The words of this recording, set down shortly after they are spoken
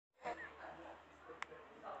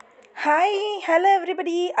Hi, hello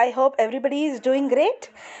everybody. I hope everybody is doing great.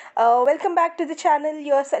 Welcome back to the channel,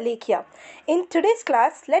 yours Alekia. In today's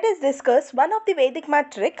class, let us discuss one of the Vedic math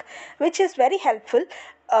trick which is very helpful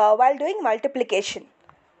while doing multiplication.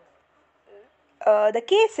 The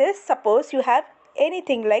case is, suppose you have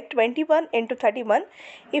anything like 21 into 31.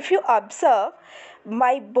 If you observe,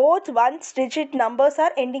 my both ones digit numbers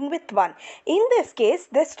are ending with 1. In this case,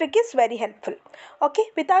 this trick is very helpful. Okay,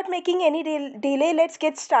 without making any delay, let's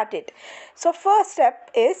get started. So first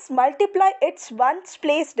step is multiply its ones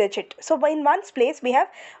place digit. So in ones place, we have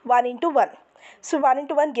 1 into 1. So 1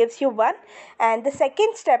 into 1 gives you 1, and the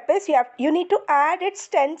second step is you need to add its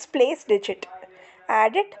tens place digit.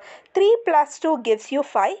 Add it. 3 plus 2 gives you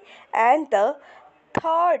 5, and the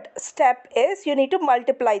third step is you need to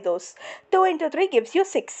multiply those. 2 into 3 gives you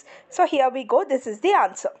 6. So here we go. This is the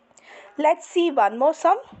answer. Let's see one more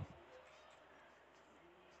sum.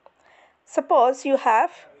 Suppose you have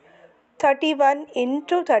 31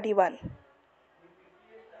 into 31.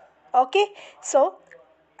 Okay, so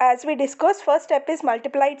as we discussed, first step is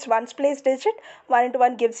multiply its ones place digit. 1 into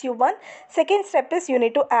 1 gives you 1. Second step is you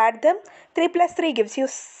need to add them. 3 plus 3 gives you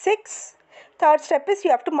 6. Third step is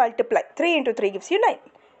you have to multiply. 3 into 3 gives you 9.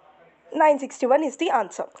 961 is the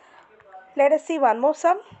answer. Let us see one more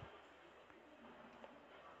sum.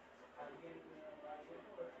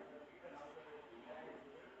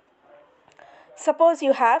 Suppose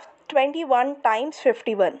you have 21 times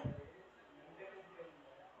 51.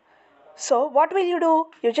 So what will you do?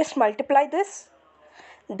 You just multiply this,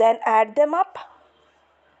 then add them up,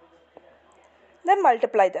 then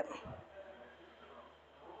multiply them.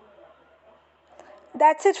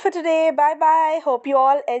 That's it for today. Bye bye. Hope you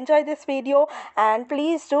all enjoy this video, and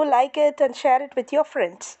please do like it and share it with your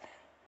friends.